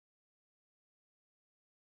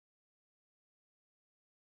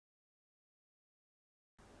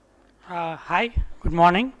Hi, good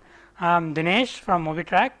morning. I'm Dinesh from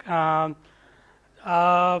MobiTrack.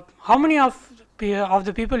 How many of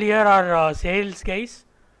the people here are sales guys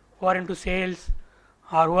who are into sales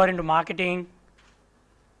or who are into marketing?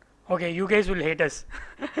 Okay, you guys will hate us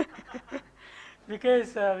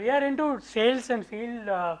because we are into sales and field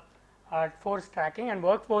force tracking and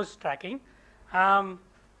workforce tracking. Um,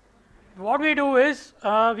 what we do is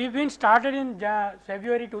we've been started in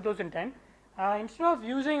February 2010. Instead of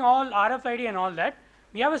using all RFID and all that,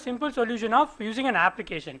 we have a simple solution of using an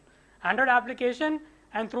application, Android application,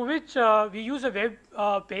 and through which we use a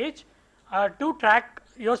web page to track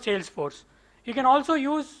your sales force. You can also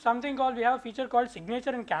use something called, we have a feature called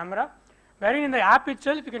signature and camera, wherein in the app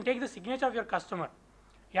itself you can take the signature of your customer.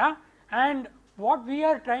 Yeah, and what we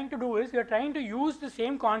are trying to do is we are trying to use the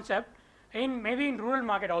same concept in maybe in rural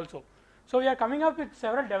market also. So we are coming up with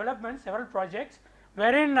several developments, several projects,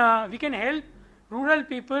 wherein we can help rural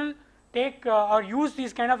people take or use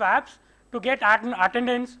these kind of apps to get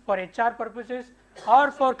attendance for HR purposes, or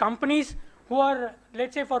for companies who are,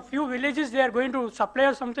 let's say, for few villages they are going to supply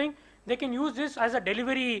or something, they can use this as a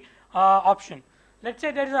delivery option. Let's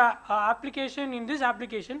say there is a application, in this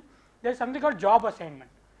application there is something called job assignment,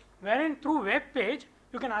 wherein through web page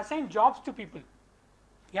you can assign jobs to people.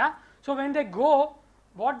 Yeah, so when they go,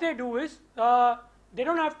 what they do is they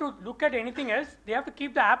don't have to look at anything else, they have to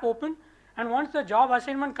keep the app open, and once the job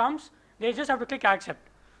assignment comes, they just have to click accept.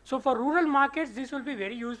 So for rural markets this will be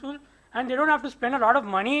very useful, and they don't have to spend a lot of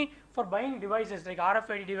money for buying devices like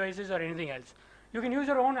RFID devices or anything else. You can use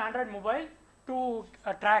your own Android mobile to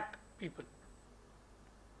track people.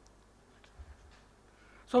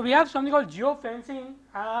 So we have something called geofencing.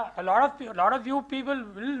 A lot of you people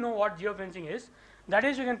will know what geofencing is. That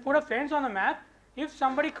is, you can put a fence on the map. If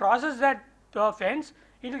somebody crosses that fence,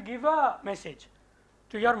 it will give a message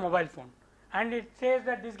to your mobile phone, and it says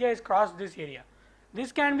that this guy has crossed this area.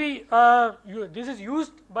 This can be this is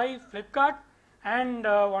used by Flipkart and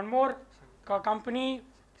one more company,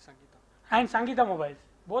 and Sangeeta Mobiles.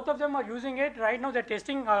 Both of them are using it right now. They're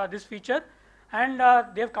testing this feature, and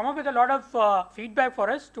they've come up with a lot of feedback for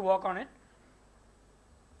us to work on it.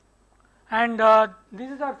 And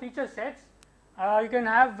this is our feature sets. You can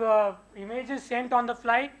have images sent on the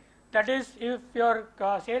fly. That is, if your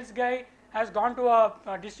sales guy has gone to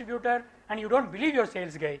a distributor and you don't believe your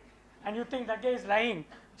sales guy and you think that guy is lying,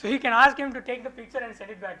 so you can ask him to take the picture and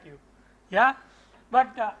send it back to you. Yeah, but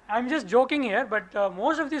I'm just joking here, but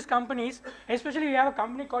most of these companies, especially we have a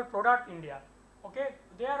company called Product India. Okay,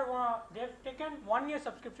 they have taken 1 year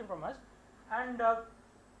subscription from us, and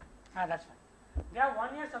that's fine. They have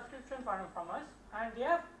 1 year subscription from us, and they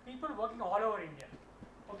have people working all over India.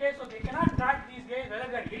 Okay, so they cannot track these guys whether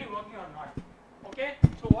they are really working or not. Okay,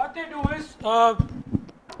 so what they do is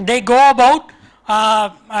they go about,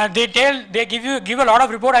 they give a lot of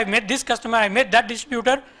report. I met this customer, I met that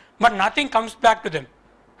distributor, but nothing comes back to them.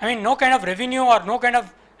 I mean, no kind of revenue or no kind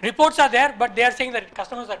of reports are there, but they are saying that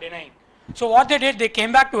customers are denying. So what they did, they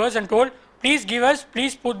came back to us and told, please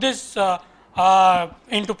put this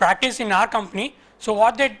into practice in our company. So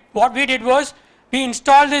what we did was, we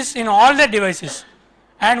installed this in all their devices,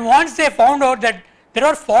 and once they found out that there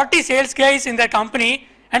were 40 sales guys in their company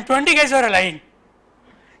and 20 guys were lying.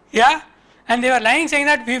 Yeah, and they were lying, saying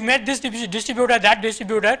that we've met this distributor, that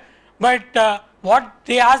distributor, but what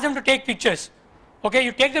they asked them to take pictures. Okay,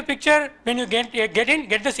 you take the picture, when you get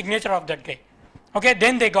the signature of that guy. Okay,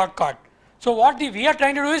 then they got caught. So what we are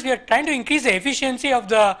trying to do is, we are trying to increase the efficiency of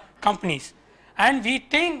the companies, and we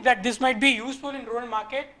think that this might be useful in rural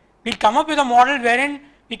market. We'll come up with a model wherein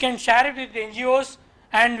we can share it with the NGOs,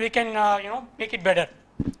 and we can make it better.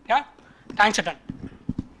 Yeah, thanks a ton.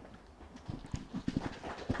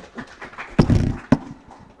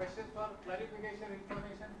 Questions for clarification,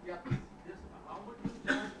 information? Yeah, please. Yes. How much you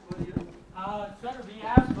charge per year? Sir, we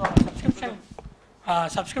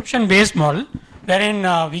have subscription based model, wherein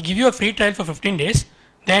we give you a free trial for 15 days.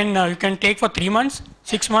 Then you can take for 3 months,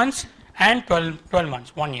 6 months, and 12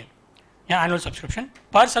 months, 1 year. Yeah, annual subscription.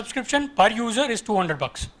 Per subscription, per user is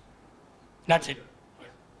 $200. That's it.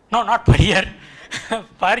 No, not per year.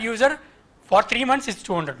 Per user, for 3 months it's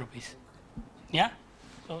 200 rupees. Yeah,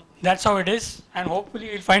 so that's how it is, and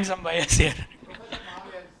hopefully you'll find some buyers here.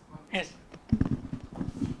 Yes.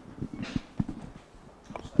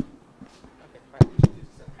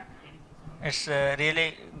 It's a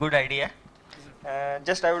really good idea.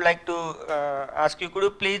 Just I would like to ask you, could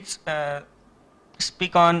you please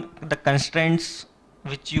speak on the constraints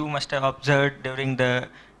which you must have observed during the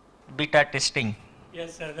beta testing?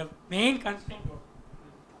 Yes, sir. The main constraint,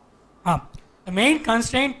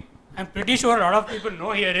 I'm pretty sure a lot of people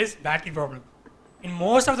know here, is battery problem. in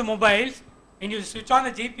most of the mobiles, when you switch on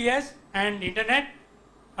the GPS and internet,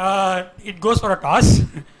 it goes for a toss.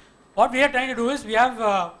 What we are trying to do is we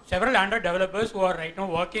have several Android developers who are right now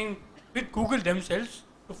working with Google themselves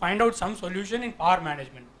to find out some solution in power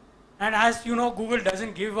management. And as you know, Google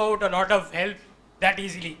doesn't give out a lot of help that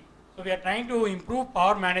easily. So we are trying to improve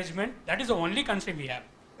power management. That is the only constraint we have.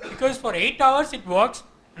 Because for 8 hours it works,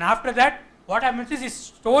 and after that, what happens is it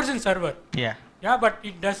stores in server. Yeah. Yeah, but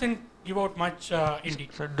it doesn't give out much indeed.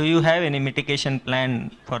 So do you have any mitigation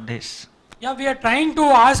plan for this? Yeah, we are trying to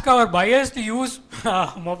ask our buyers to use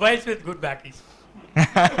mobiles with good batteries.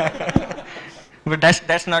 But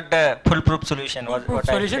that's not the foolproof solution. Foolproof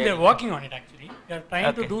solution, we are working on it actually. We are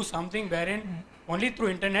trying to Okay. do something wherein only through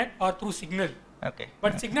internet or through signal. Okay.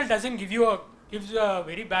 But signal doesn't give you gives a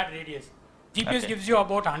very bad radius. GPS Okay. gives you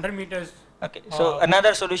about 100 meters. Okay. So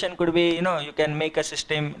another solution could be, you can make a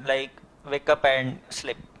system like wake up and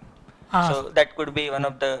sleep. So that could be one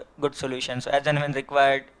of the good solutions. So as and when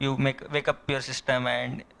required, you wake up your system,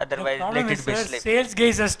 and otherwise let it be sleep. Sales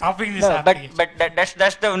guys are stopping this No, but application.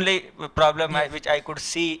 that's the only problem which I could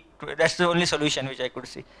see. That's the only solution which I could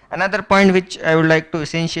see. Another point which I would like to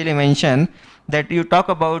essentially mention, that you talk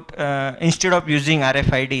about instead of using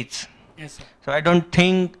RFIDs. Yes, sir. So I don't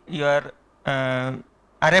think your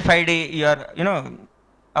RFID you are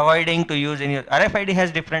avoiding to use in your RFID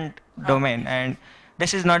has different domain, and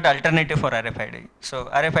this is not the alternative for RFID. So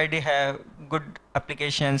RFID have good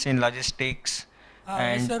applications in logistics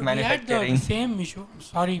and Yes, sir, manufacturing. we had the same issue.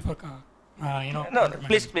 Sorry for No,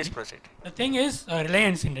 please proceed. The thing is,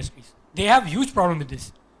 Reliance Industries, they have huge problem with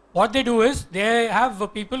this. What they do is they have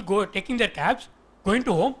people taking their cabs, going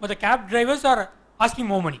to home, but the cab drivers are asking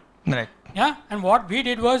more money. Right. Yeah, and what we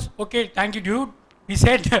did was, okay, thank you, dude. We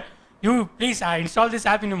said, you please install this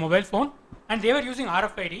app in your mobile phone, and they were using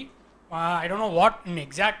RFID. I don't know what in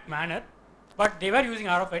exact manner, but they were using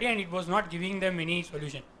RFID, and it was not giving them any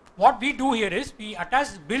solution. What we do here is we attach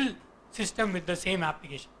bill system with the same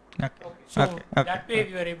application. Okay. So Okay. Okay. that way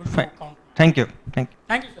we were able to Fine. count. Thank you. Thank you.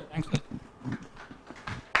 Thank you, sir. Thanks, sir.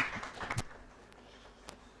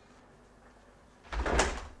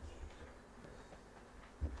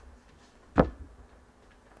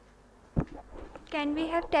 Can we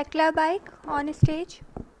have Tekla bike on stage?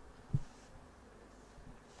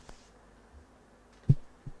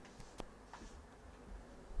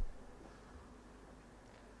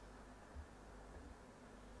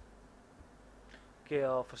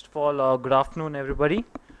 Okay, first of all, good afternoon, everybody.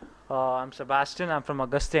 I'm Sebastian. I'm from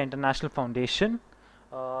Agastya International Foundation.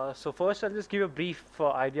 So first, I'll just give a brief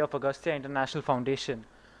idea of Agastya International Foundation.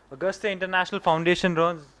 Agastya International Foundation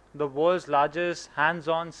runs the world's largest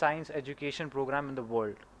hands-on science education program in the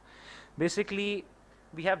world. Basically,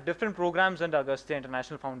 we have different programs under Agastya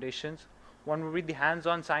International Foundations. One would be the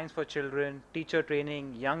hands-on science for children, teacher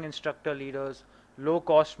training, young instructor leaders,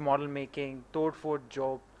 low-cost model making, Toad-Food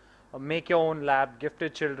job, make your own lab,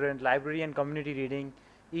 gifted children, library and community reading,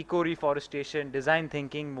 eco-reforestation, design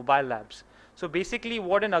thinking, mobile labs. So basically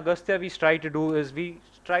what in Agastya we try to do is we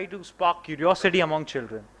try to spark curiosity among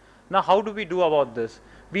children. Now how do we do about this?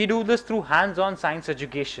 We do this through hands-on science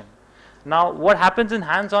education. Now what happens in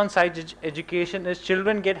hands-on science education is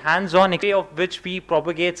children get hands-on way of which we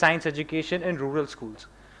propagate science education in rural schools.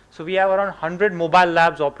 So we have around 100 mobile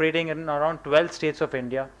labs operating in around 12 states of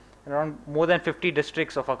India, around more than 50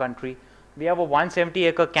 districts of our country. We have a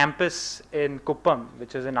 170-acre campus in Kuppam,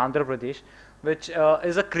 which is in Andhra Pradesh, which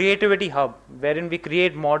is a creativity hub wherein we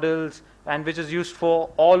create models and which is used for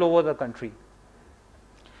all over the country.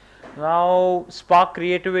 Now, spark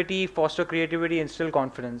creativity, foster creativity, instill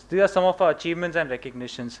confidence. These are some of our achievements and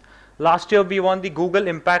recognitions. Last year, we won the Google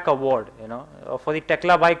Impact Award, for the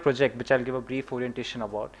Tekla Bike project, which I'll give a brief orientation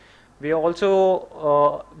about. We are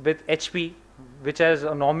also with HP, which has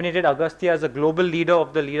nominated Agastya as a global leader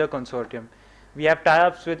of the Leader Consortium. We have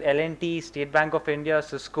tie-ups with L&T, State Bank of India,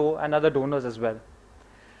 Cisco, and other donors as well.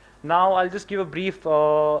 Now, I'll just give a brief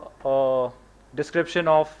description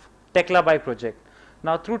of Tekla Bike project.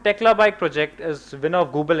 Now, through Tekla Bike project is winner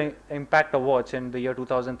of Google Impact Awards in the year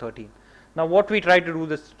 2013. Now, what we try to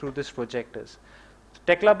do through this project is,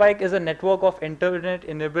 Tekla Bike is a network of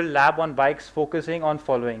internet-enabled lab on bikes focusing on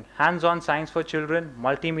following: hands-on science for children,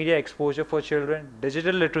 multimedia exposure for children,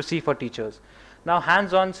 digital literacy for teachers. Now,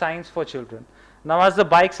 hands-on science for children. Now, as the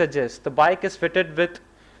bike suggests, the bike is fitted with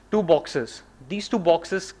 2 boxes. These 2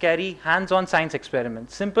 boxes carry hands-on science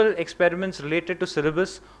experiments, simple experiments related to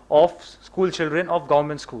syllabus of school children of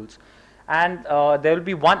government schools. And there will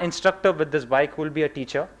be one instructor with this bike who will be a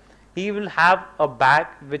teacher. He will have a bag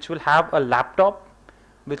which will have a laptop,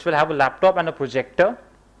 and a projector.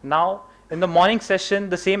 Now, in the morning session,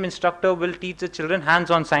 the same instructor will teach the children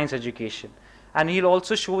hands-on science education. And he'll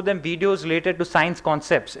also show them videos related to science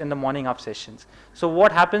concepts in the morning up sessions. So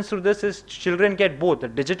what happens through this is children get both the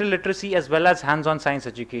digital literacy as well as hands-on science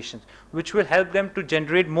education, which will help them to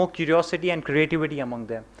generate more curiosity and creativity among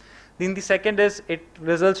them. Then the second is it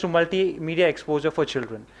results to multimedia exposure for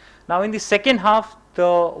children. Now in the second half,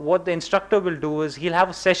 what the instructor will do is he'll have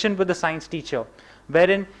a session with the science teacher,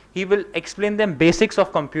 wherein he will explain them basics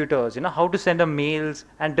of computers, how to send them mails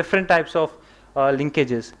and different types of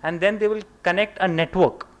linkages. And then they will connect a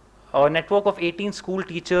network of 18 school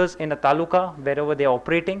teachers in a taluka, wherever they are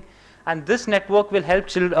operating. And this network will help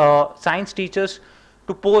science teachers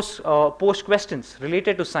to post questions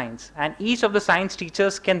related to science. And each of the science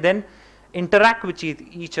teachers can then interact with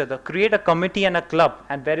each other, create a committee and a club,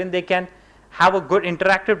 and wherein they can have a good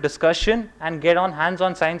interactive discussion and get on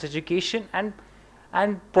hands-on science education and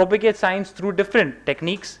propagate science through different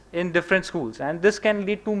techniques in different schools. And this can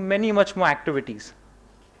lead to much more activities.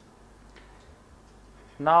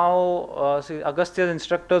 Now, Agastya's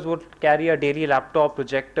instructors would carry a daily laptop,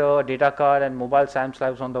 projector, data card, and mobile science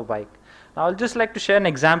labs on the bike. Now, I'll just like to share an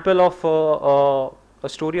example of a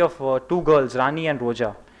story of two girls, Rani and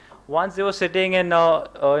Roja. Once they were sitting in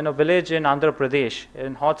a village in Andhra Pradesh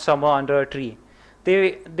in hot summer under a tree.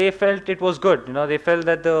 They felt it was good, they felt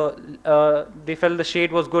that the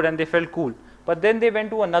shade was good and they felt cool. But then they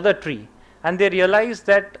went to another tree and they realized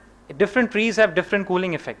that different trees have different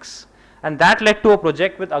cooling effects. And that led to a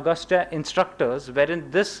project with Agastya instructors, wherein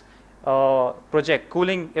this project,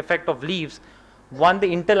 cooling effect of leaves, won the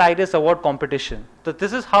Intel Iris Award competition. So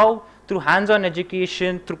this is how, through hands-on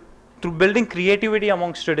education, through building creativity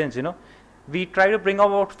among students, we try to bring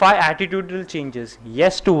about 5 attitudinal changes.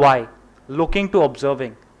 Yes to why, looking to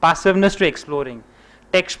observing, passiveness to exploring,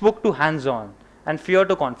 textbook to hands-on, and fear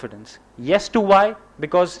to confidence. Yes to why,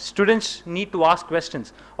 because students need to ask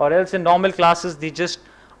questions, or else in normal classes they just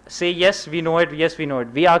say yes we know it, yes we know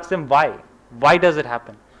it. We ask them why does it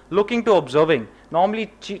happen. Looking to observing,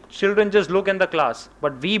 normally children just look in the class,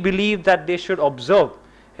 but we believe that they should observe.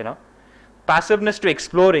 Passiveness to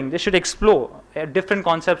exploring, they should explore different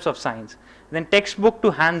concepts of science. Then textbook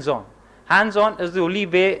to hands-on. Hands-on is the only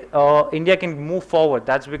way India can move forward.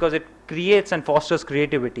 That's because it creates and fosters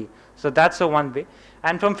creativity. So that's the one way.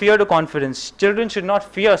 And from fear to confidence, children should not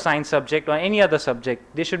fear science subject or any other subject.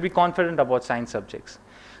 They should be confident about science subjects.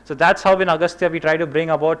 So that's how in Agastya we try to bring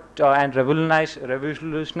about and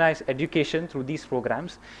revolutionize education through these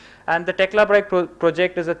programs. And the Tech Lab Right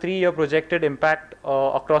project is a 3-year projected impact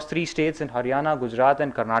across 3 states in Haryana, Gujarat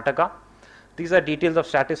and Karnataka. These are details of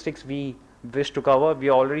statistics we wish to cover. We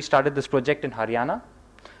already started this project in Haryana.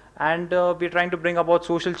 And we're trying to bring about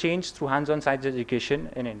social change through hands-on science education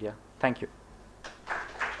in India. Thank you.